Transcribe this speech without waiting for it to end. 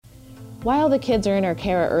While the kids are in our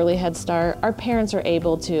care at Early Head Start, our parents are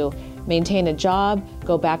able to maintain a job,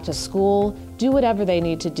 go back to school, do whatever they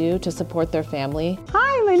need to do to support their family.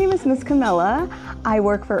 Hi, my name is Miss Camilla. I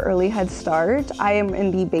work for Early Head Start. I am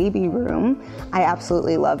in the baby room. I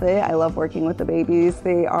absolutely love it. I love working with the babies.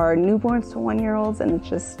 They are newborns to 1-year-olds, and it's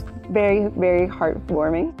just very, very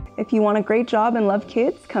heartwarming. If you want a great job and love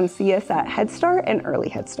kids, come see us at Head Start and Early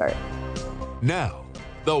Head Start. Now,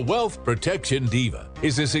 the Wealth Protection Diva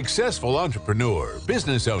is a successful entrepreneur,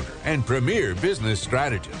 business owner, and premier business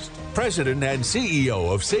strategist, president and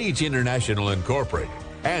CEO of Sage International Incorporated,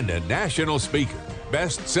 and a national speaker,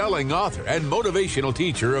 best-selling author, and motivational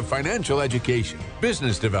teacher of financial education,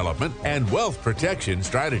 business development, and wealth protection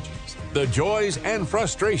strategies. The joys and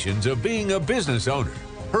frustrations of being a business owner.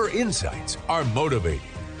 Her insights are motivating,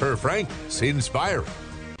 her frankness inspiring.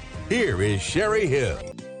 Here is Sherry Hill.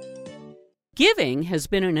 Giving has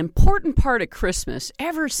been an important part of Christmas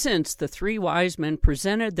ever since the three wise men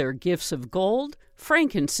presented their gifts of gold,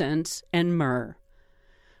 frankincense, and myrrh.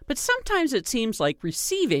 But sometimes it seems like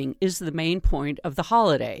receiving is the main point of the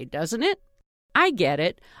holiday, doesn't it? I get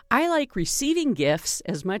it. I like receiving gifts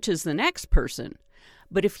as much as the next person.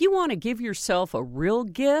 But if you want to give yourself a real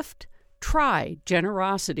gift, try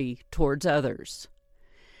generosity towards others.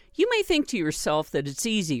 You may think to yourself that it's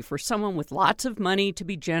easy for someone with lots of money to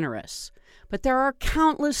be generous. But there are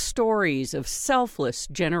countless stories of selfless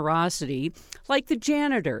generosity, like the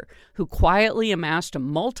janitor who quietly amassed a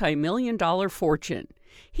multi-million-dollar fortune.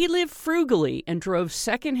 He lived frugally and drove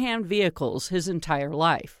second-hand vehicles his entire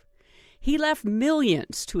life. He left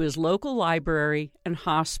millions to his local library and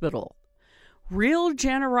hospital. Real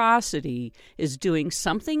generosity is doing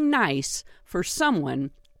something nice for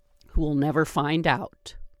someone who will never find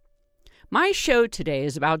out. My show today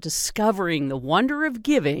is about discovering the wonder of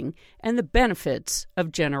giving and the benefits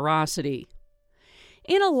of generosity.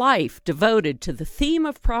 In a life devoted to the theme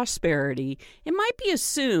of prosperity, it might be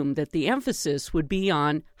assumed that the emphasis would be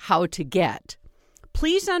on how to get.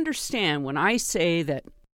 Please understand when I say that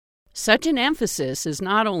such an emphasis is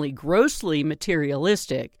not only grossly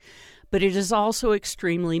materialistic, but it is also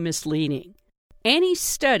extremely misleading. Any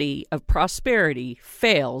study of prosperity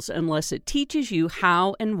fails unless it teaches you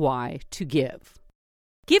how and why to give.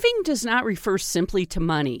 Giving does not refer simply to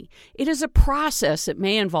money. It is a process that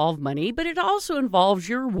may involve money, but it also involves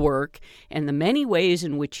your work and the many ways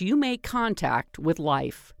in which you make contact with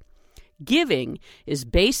life. Giving is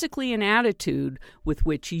basically an attitude with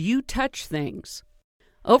which you touch things.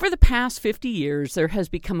 Over the past 50 years, there has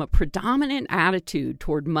become a predominant attitude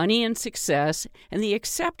toward money and success and the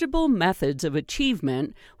acceptable methods of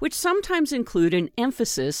achievement, which sometimes include an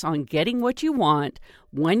emphasis on getting what you want,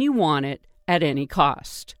 when you want it, at any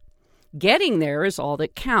cost. Getting there is all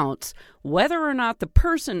that counts, whether or not the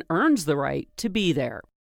person earns the right to be there.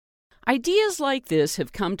 Ideas like this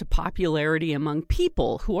have come to popularity among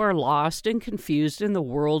people who are lost and confused in the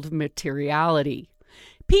world of materiality.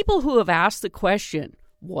 People who have asked the question,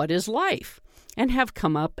 what is life? And have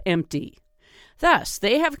come up empty. Thus,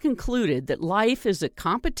 they have concluded that life is a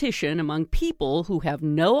competition among people who have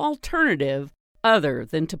no alternative other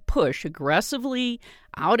than to push aggressively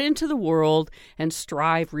out into the world and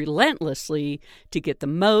strive relentlessly to get the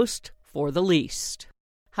most for the least.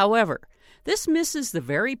 However, this misses the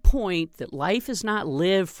very point that life is not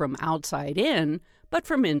lived from outside in, but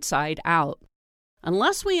from inside out.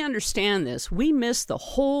 Unless we understand this, we miss the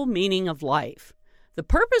whole meaning of life. The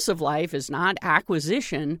purpose of life is not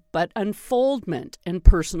acquisition, but unfoldment and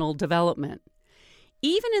personal development.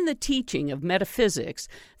 Even in the teaching of metaphysics,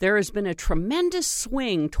 there has been a tremendous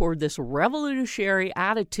swing toward this revolutionary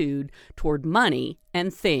attitude toward money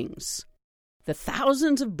and things. The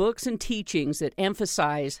thousands of books and teachings that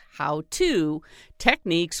emphasize how-to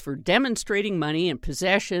techniques for demonstrating money and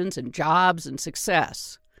possessions and jobs and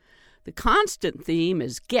success. The constant theme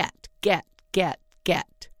is get, get, get,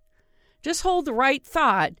 get. Just hold the right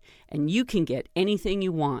thought, and you can get anything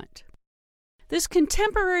you want. This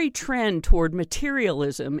contemporary trend toward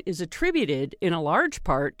materialism is attributed in a large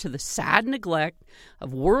part to the sad neglect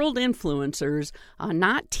of world influencers on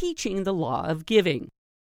not teaching the law of giving.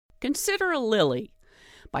 Consider a lily.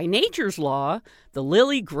 By nature's law, the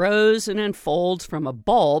lily grows and unfolds from a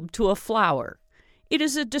bulb to a flower. It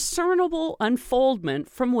is a discernible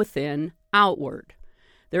unfoldment from within outward.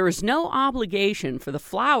 There is no obligation for the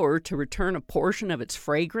flower to return a portion of its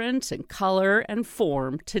fragrance and color and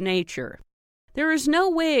form to nature. There is no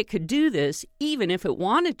way it could do this even if it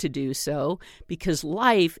wanted to do so, because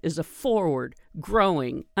life is a forward,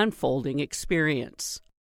 growing, unfolding experience.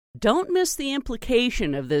 Don't miss the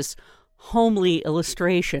implication of this homely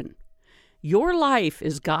illustration. Your life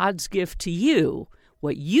is God's gift to you,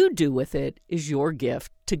 What you do with it is your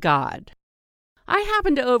gift to God. I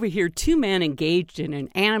happened to overhear two men engaged in an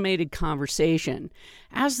animated conversation.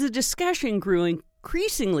 As the discussion grew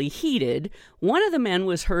increasingly heated, one of the men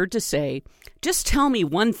was heard to say, "Just tell me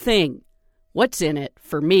one thing. What's in it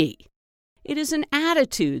for me?" It is an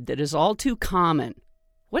attitude that is all too common.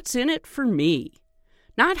 What's in it for me?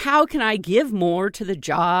 Not how can I give more to the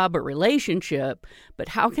job or relationship, but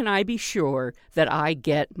how can I be sure that I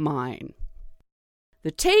get mine?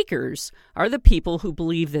 The takers are the people who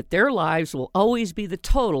believe that their lives will always be the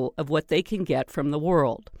total of what they can get from the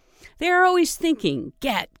world. They are always thinking,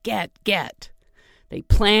 get. They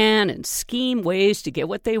plan and scheme ways to get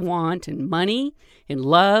what they want in money, in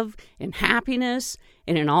love, in happiness,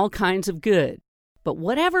 and in all kinds of good. But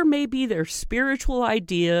whatever may be their spiritual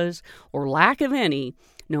ideas or lack of any,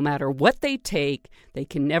 no matter what they take, they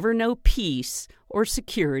can never know peace or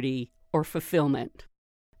security or fulfillment.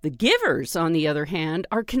 The givers, on the other hand,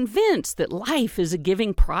 are convinced that life is a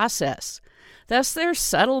giving process. Thus, their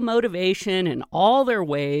subtle motivation in all their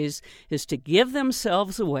ways is to give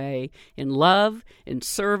themselves away in love, in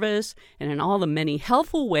service, and in all the many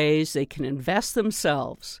helpful ways they can invest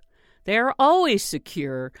themselves. They are always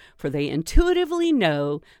secure, for they intuitively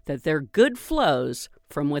know that their good flows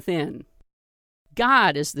from within.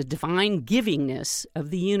 God is the divine givingness of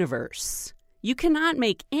the universe. You cannot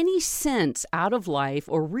make any sense out of life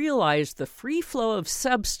or realize the free flow of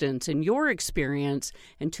substance in your experience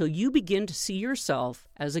until you begin to see yourself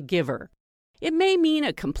as a giver. It may mean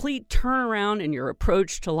a complete turnaround in your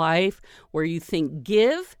approach to life where you think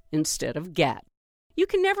give instead of get. You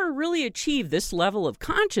can never really achieve this level of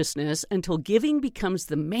consciousness until giving becomes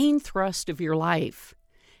the main thrust of your life.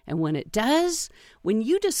 And when it does, when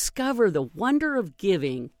you discover the wonder of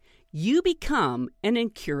giving, you become an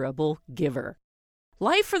incurable giver.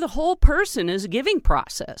 Life for the whole person is a giving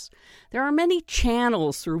process. There are many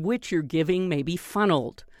channels through which your giving may be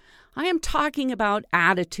funneled. I am talking about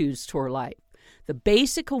attitudes toward life, the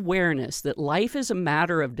basic awareness that life is a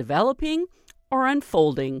matter of developing or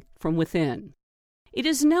unfolding from within. It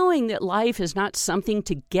is knowing that life is not something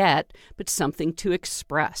to get, but something to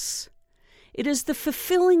express. It is the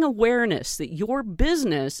fulfilling awareness that your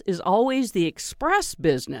business is always the express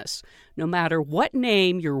business, no matter what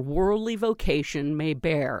name your worldly vocation may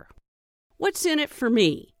bear. What's in it for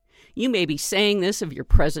me? You may be saying this of your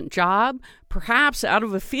present job, perhaps out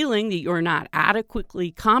of a feeling that you're not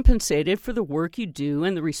adequately compensated for the work you do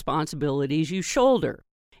and the responsibilities you shoulder.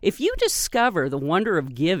 If you discover the wonder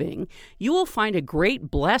of giving, you will find a great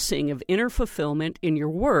blessing of inner fulfillment in your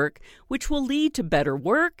work, which will lead to better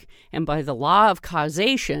work and, by the law of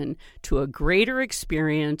causation, to a greater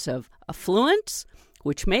experience of affluence,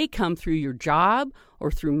 which may come through your job or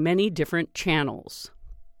through many different channels.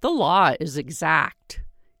 The law is exact.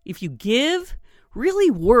 If you give, really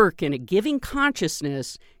work in a giving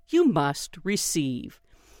consciousness, you must receive.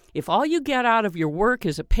 If all you get out of your work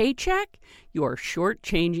is a paycheck, you are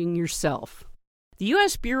shortchanging yourself. The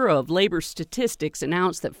U.S. Bureau of Labor Statistics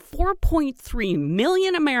announced that 4.3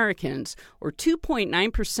 million Americans, or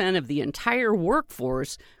 2.9% of the entire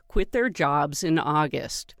workforce, quit their jobs in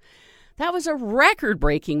August. That was a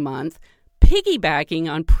record-breaking month,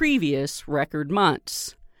 piggybacking on previous record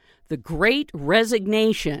months. The Great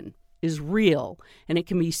Resignation is real, and it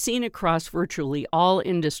can be seen across virtually all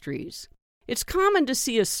industries. It's common to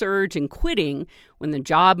see a surge in quitting when the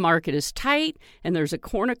job market is tight and there's a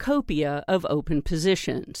cornucopia of open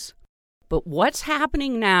positions. But what's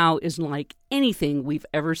happening now isn't like anything we've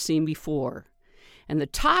ever seen before. And the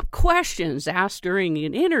top questions asked during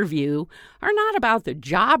an interview are not about the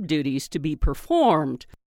job duties to be performed,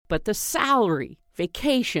 but the salary,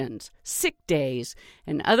 vacations, sick days,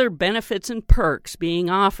 and other benefits and perks being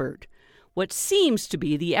offered, what seems to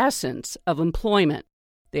be the essence of employment.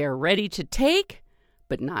 They are ready to take,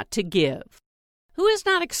 but not to give. Who has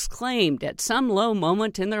not exclaimed at some low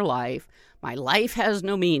moment in their life, "My life has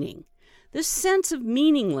no meaning"? This sense of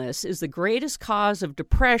meaningless is the greatest cause of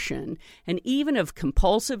depression and even of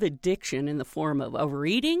compulsive addiction in the form of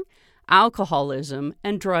overeating, alcoholism,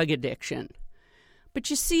 and drug addiction. But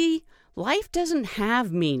you see, life doesn't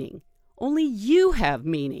have meaning. Only you have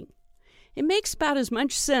meaning. It makes about as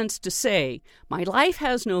much sense to say, "My life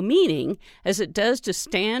has no meaning," as it does to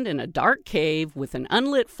stand in a dark cave with an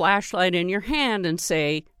unlit flashlight in your hand and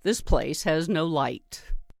say, "This place has no light."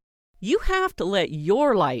 You have to let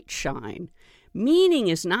your light shine. Meaning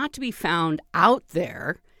is not to be found out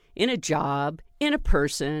there, in a job, in a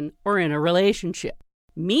person, or in a relationship.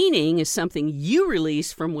 Meaning is something you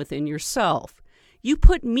release from within yourself. You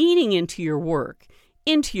put meaning into your work,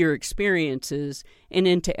 into your experiences, and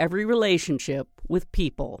into every relationship with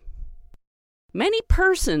people. Many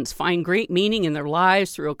persons find great meaning in their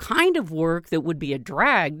lives through a kind of work that would be a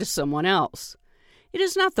drag to someone else. It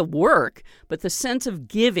is not the work, but the sense of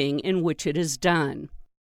giving in which it is done.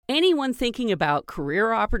 Anyone thinking about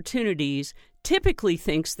career opportunities typically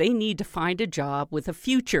thinks they need to find a job with a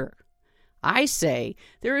future. I say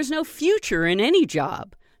there is no future in any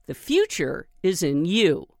job. The future is in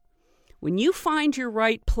you. When you find your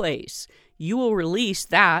right place, you will release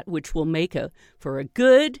that which will make for a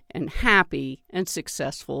good and happy and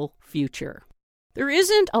successful future. There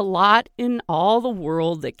isn't a lot in all the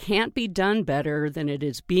world that can't be done better than it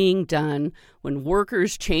is being done when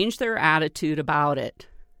workers change their attitude about it.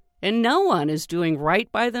 And no one is doing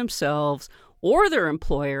right by themselves or their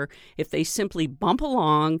employer if they simply bump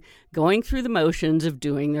along, going through the motions of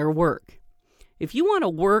doing their work. If you want to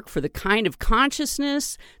work for the kind of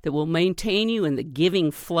consciousness that will maintain you in the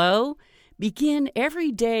giving flow, begin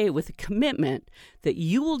every day with a commitment that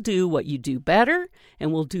you will do what you do better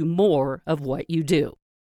and will do more of what you do.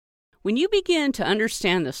 When you begin to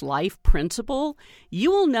understand this life principle, you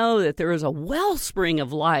will know that there is a wellspring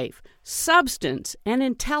of life, substance, and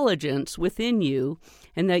intelligence within you,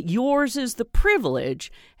 and that yours is the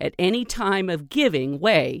privilege at any time of giving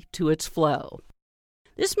way to its flow.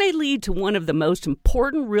 This may lead to one of the most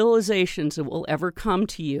important realizations that will ever come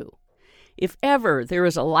to you. If ever there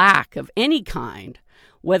is a lack of any kind,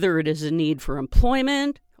 whether it is a need for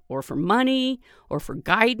employment, or for money, or for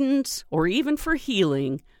guidance, or even for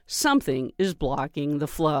healing, something is blocking the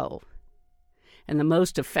flow. And the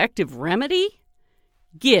most effective remedy?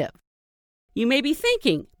 Give. You may be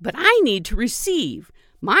thinking, but I need to receive.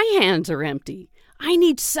 My hands are empty. I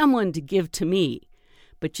need someone to give to me.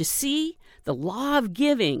 But you see, the law of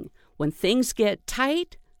giving, when things get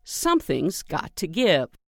tight, something's got to give.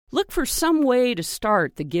 Look for some way to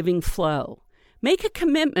start the giving flow. Make a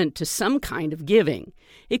commitment to some kind of giving.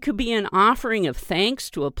 It could be an offering of thanks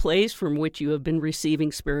to a place from which you have been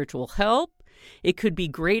receiving spiritual help. It could be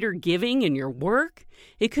greater giving in your work.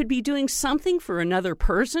 It could be doing something for another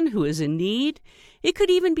person who is in need. It could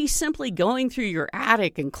even be simply going through your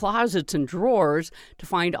attic and closets and drawers to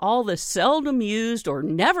find all the seldom used or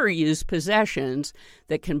never used possessions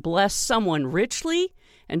that can bless someone richly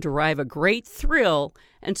and derive a great thrill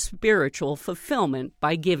and spiritual fulfillment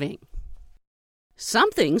by giving.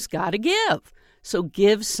 Something's got to give, so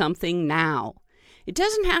give something now. It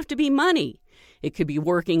doesn't have to be money. It could be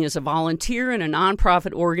working as a volunteer in a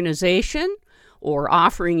nonprofit organization or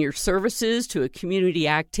offering your services to a community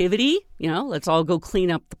activity. Let's all go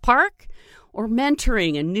clean up the park, or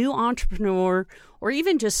mentoring a new entrepreneur, or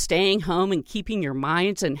even just staying home and keeping your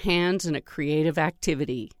minds and hands in a creative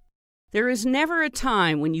activity. There is never a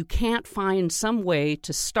time when you can't find some way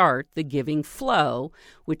to start the giving flow,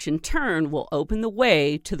 which in turn will open the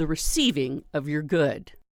way to the receiving of your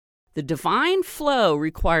good. The divine flow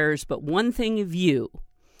requires but one thing of you,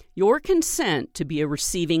 your consent to be a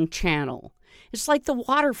receiving channel. It's like the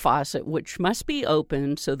water faucet, which must be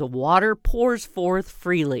opened so the water pours forth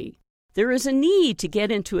freely. There is a need to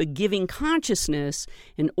get into a giving consciousness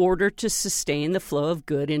in order to sustain the flow of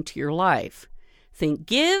good into your life. Think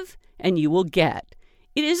give, and you will get.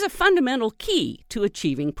 It is a fundamental key to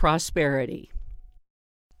achieving prosperity.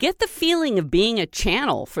 Get the feeling of being a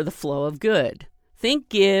channel for the flow of good. Think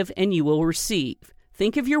give, and you will receive.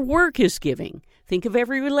 Think of your work as giving. Think of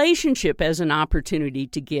every relationship as an opportunity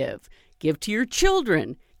to give. Give to your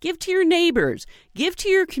children. Give to your neighbors. Give to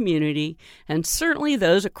your community, and certainly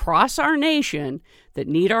those across our nation that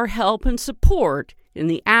need our help and support in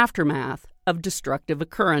the aftermath of destructive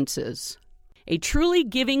occurrences. A truly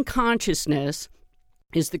giving consciousness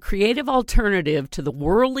is the creative alternative to the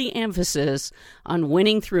worldly emphasis on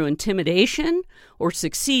winning through intimidation or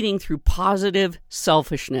succeeding through positive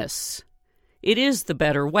selfishness. It is the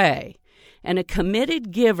better way, and a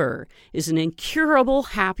committed giver is an incurable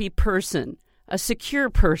happy person, a secure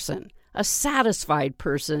person, a satisfied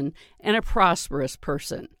person, and a prosperous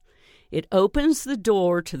person. It opens the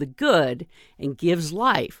door to the good and gives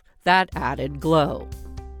life that added glow.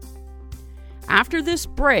 After this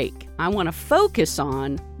break, I want to focus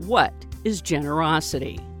on what is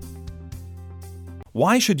generosity.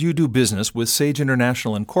 Why should you do business with Sage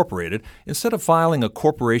International Incorporated instead of filing a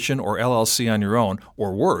corporation or LLC on your own,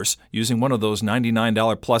 or worse, using one of those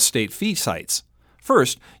 $99 plus state fee sites?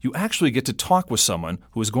 First, you actually get to talk with someone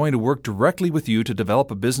who is going to work directly with you to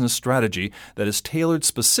develop a business strategy that is tailored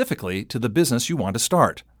specifically to the business you want to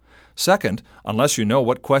start. Second, unless you know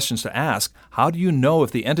what questions to ask, how do you know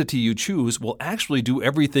if the entity you choose will actually do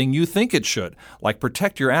everything you think it should, like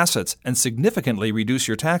protect your assets and significantly reduce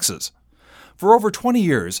your taxes? For over 20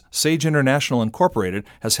 years, Sage International Incorporated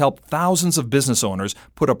has helped thousands of business owners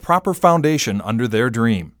put a proper foundation under their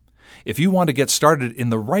dream. If you want to get started in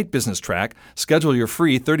the right business track, schedule your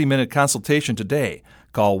free 30-minute consultation today.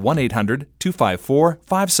 Call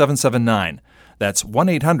 1-800-254-5779. That's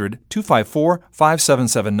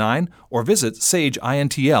 1-800-254-5779 or visit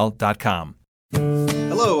sageintl.com.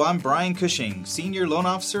 Hello, I'm Brian Cushing, Senior Loan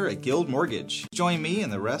Officer at Guild Mortgage. Join me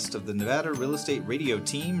and the rest of the Nevada Real Estate Radio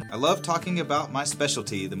team. I love talking about my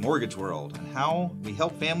specialty, the mortgage world, and how we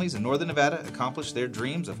help families in Northern Nevada accomplish their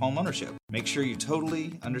dreams of home ownership. Make sure you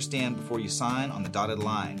totally understand before you sign on the dotted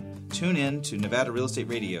line. Tune in to Nevada Real Estate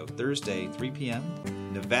Radio, Thursday, 3 p.m.,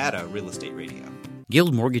 Nevada Real Estate Radio.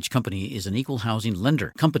 Guild Mortgage Company is an equal housing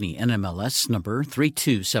lender. Company NMLS number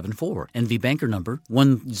 3274. NV Banker number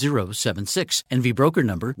 1076. NV Broker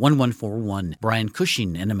number 1141. Brian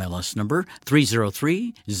Cushing NMLS number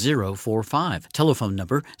 303045. Telephone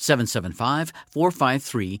number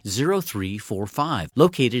 775-453-0345.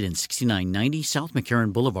 Located in 6990 South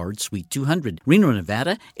McCarran Boulevard, Suite 200. Reno,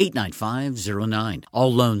 Nevada 89509.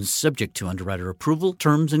 All loans subject to underwriter approval.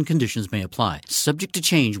 Terms and conditions may apply. Subject to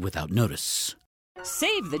change without notice.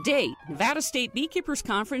 Save the date. Nevada State Beekeepers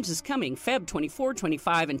Conference is coming Feb 24,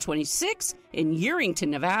 25, and 26 in Yerington,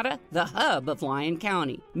 Nevada, the hub of Lyon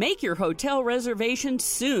County. Make your hotel reservations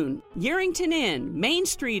soon. Yerington Inn, Main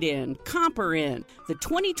Street Inn, Comper Inn. The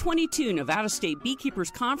 2022 Nevada State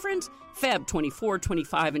Beekeepers Conference, Feb 24,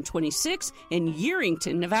 25, and 26 in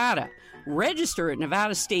Yerington, Nevada. Register at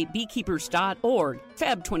nevadastatebeekeepers.org.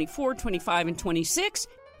 Feb 24, 25, and 26,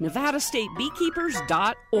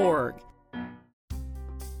 nevadastatebeekeepers.org.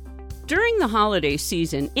 During the holiday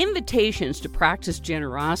season, invitations to practice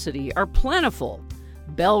generosity are plentiful.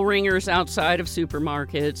 Bell ringers outside of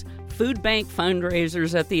supermarkets, food bank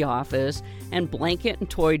fundraisers at the office, and blanket and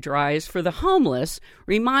toy drives for the homeless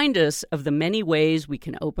remind us of the many ways we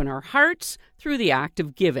can open our hearts through the act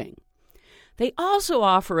of giving. They also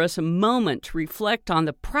offer us a moment to reflect on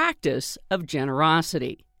the practice of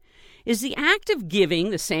generosity. Is the act of giving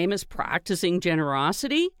the same as practicing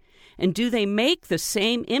generosity? And do they make the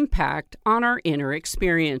same impact on our inner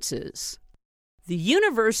experiences? The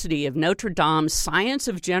University of Notre Dame's Science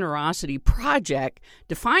of Generosity project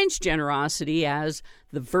defines generosity as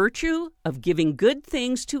the virtue of giving good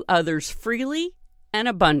things to others freely and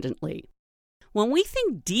abundantly. When we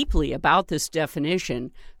think deeply about this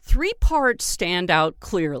definition, 3 parts stand out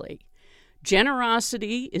clearly.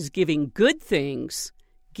 Generosity is giving good things,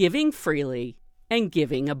 giving freely, and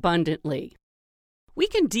giving abundantly. We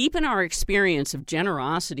can deepen our experience of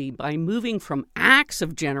generosity by moving from acts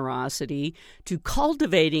of generosity to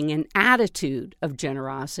cultivating an attitude of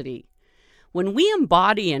generosity. When we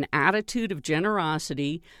embody an attitude of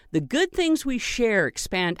generosity, the good things we share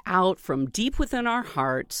expand out from deep within our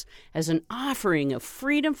hearts as an offering of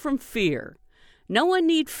freedom from fear. No one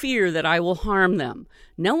need fear that I will harm them.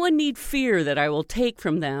 No one need fear that I will take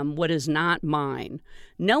from them what is not mine.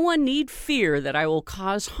 No one need fear that I will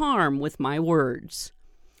cause harm with my words.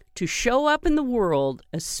 To show up in the world,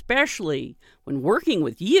 especially when working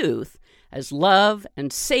with youth, as love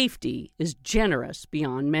and safety is generous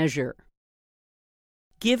beyond measure.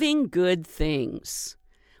 Giving good things.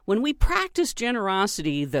 When we practice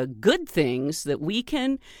generosity, the good things that we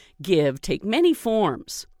can give take many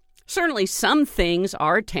forms. Certainly some things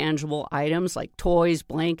are tangible items like toys,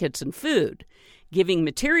 blankets, and food. Giving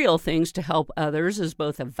material things to help others is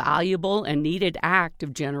both a valuable and needed act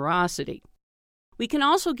of generosity. We can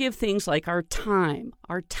also give things like our time,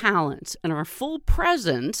 our talents, and our full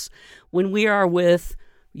presence when we are with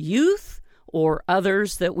youth or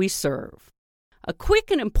others that we serve. A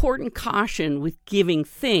quick and important caution with giving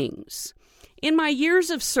things. In my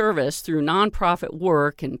years of service through nonprofit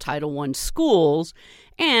work in Title I schools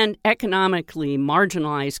and economically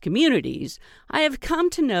marginalized communities, I have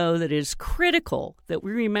come to know that it is critical that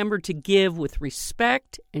we remember to give with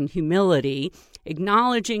respect and humility,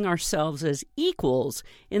 acknowledging ourselves as equals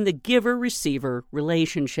in the giver-receiver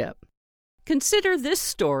relationship. Consider this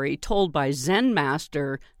story told by Zen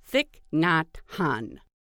master Thich Nhat Hanh.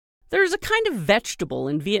 There is a kind of vegetable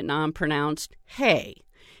in Vietnam pronounced hay.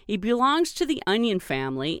 It belongs to the onion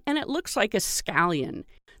family, and it looks like a scallion.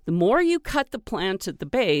 The more you cut the plants at the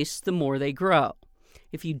base, the more they grow.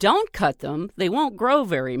 If you don't cut them, they won't grow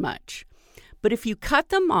very much. But if you cut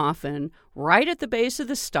them often, right at the base of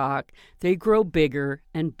the stalk, they grow bigger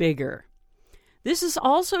and bigger. This is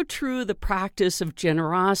also true of the practice of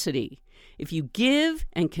generosity. If you give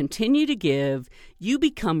and continue to give, you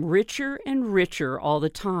become richer and richer all the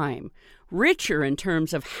time, richer in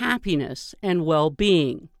terms of happiness and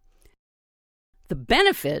well-being. The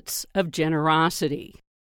benefits of generosity.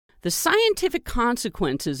 The scientific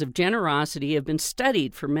consequences of generosity have been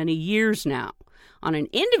studied for many years now. On an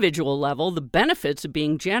individual level, the benefits of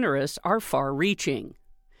being generous are far-reaching.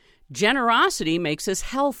 Generosity makes us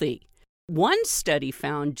healthy. One study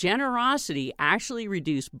found generosity actually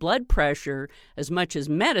reduced blood pressure as much as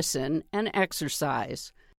medicine and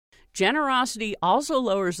exercise. Generosity also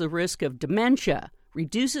lowers the risk of dementia,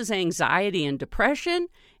 reduces anxiety and depression,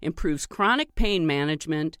 improves chronic pain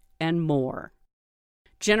management, and more.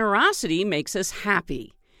 Generosity makes us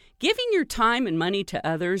happy. Giving your time and money to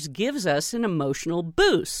others gives us an emotional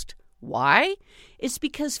boost. Why? It's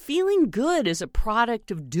because feeling good is a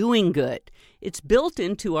product of doing good. It's built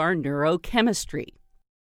into our neurochemistry.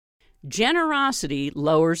 Generosity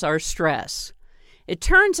lowers our stress. It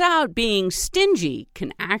turns out being stingy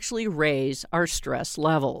can actually raise our stress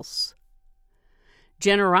levels.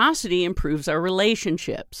 Generosity improves our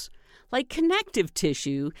relationships. Like connective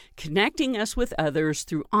tissue, connecting us with others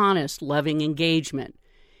through honest, loving engagement.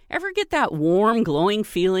 Ever get that warm, glowing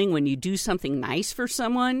feeling when you do something nice for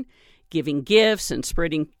someone? Giving gifts and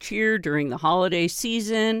spreading cheer during the holiday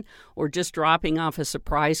season, or just dropping off a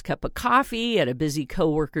surprise cup of coffee at a busy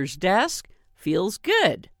coworker's desk feels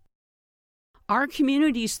good. Our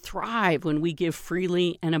communities thrive when we give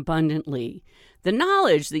freely and abundantly. The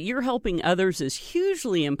knowledge that you're helping others is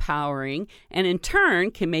hugely empowering and in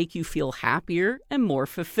turn can make you feel happier and more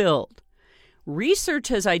fulfilled. Research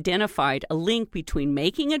has identified a link between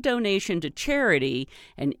making a donation to charity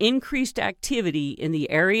and increased activity in the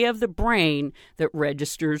area of the brain that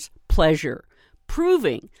registers pleasure,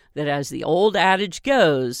 proving that, as the old adage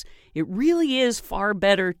goes, it really is far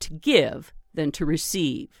better to give than to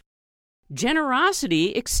receive.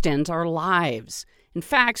 Generosity extends our lives. In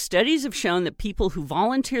fact, studies have shown that people who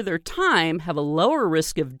volunteer their time have a lower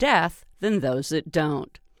risk of death than those that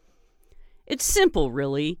don't. It's simple,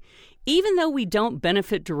 really. Even though we don't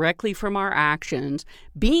benefit directly from our actions,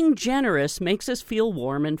 being generous makes us feel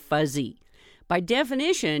warm and fuzzy. By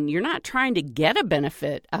definition, you're not trying to get a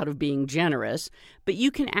benefit out of being generous, but you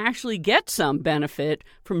can actually get some benefit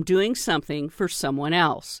from doing something for someone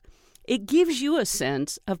else. It gives you a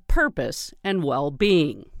sense of purpose and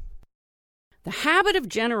well-being. The habit of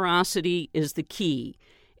generosity is the key.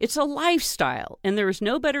 It's a lifestyle, and there is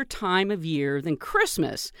no better time of year than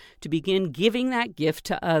Christmas to begin giving that gift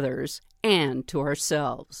to others and to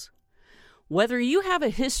ourselves. Whether you have a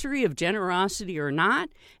history of generosity or not,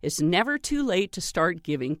 it's never too late to start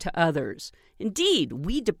giving to others. Indeed,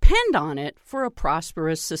 we depend on it for a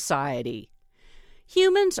prosperous society.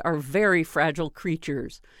 Humans are very fragile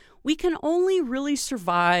creatures. We can only really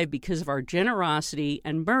survive because of our generosity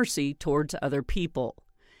and mercy towards other people.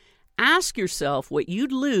 Ask yourself what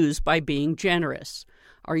you'd lose by being generous.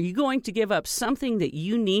 Are you going to give up something that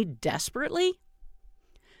you need desperately?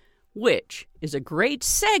 Which is a great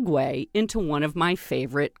segue into one of my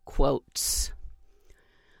favorite quotes.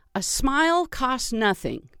 A smile costs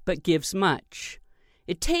nothing, but gives much.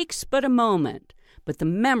 It takes but a moment, but the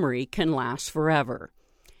memory can last forever.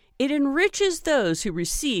 It enriches those who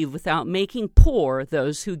receive without making poor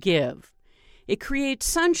those who give. It creates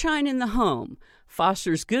sunshine in the home,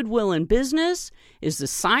 fosters goodwill in business, is the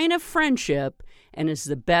sign of friendship, and is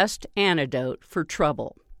the best antidote for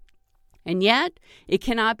trouble. And yet, it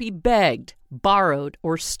cannot be begged, borrowed,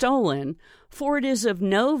 or stolen, for it is of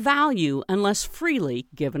no value unless freely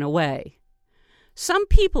given away. Some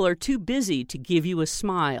people are too busy to give you a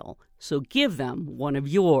smile, so give them one of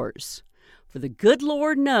yours. For the good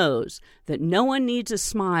Lord knows that no one needs a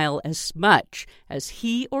smile as much as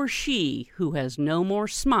he or she who has no more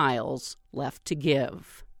smiles left to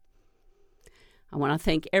give. I want to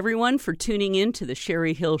thank everyone for tuning in to the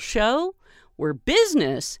Sherry Hill Show, where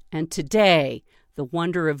business and today the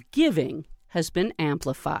wonder of giving has been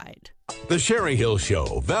amplified. The Sherry Hill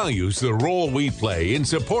Show values the role we play in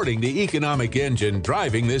supporting the economic engine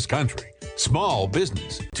driving this country. Small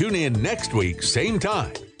business. Tune in next week, same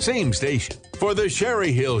time, same station, for The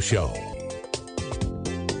Sherry Hill Show.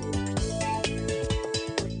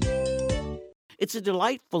 It's a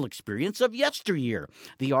delightful experience of yesteryear.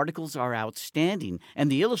 The articles are outstanding, and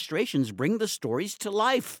the illustrations bring the stories to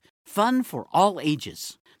life. Fun for all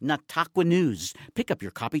ages. Nataqua News. Pick up your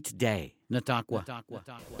copy today. Nataqua.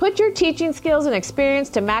 Put your teaching skills and experience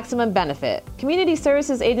to maximum benefit. Community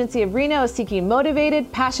Services Agency of Reno is seeking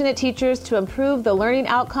motivated, passionate teachers to improve the learning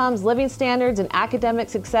outcomes, living standards, and academic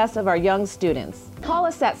success of our young students. Call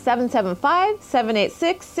us at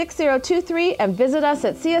 775-786-6023 and visit us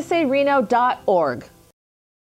at csareno.org.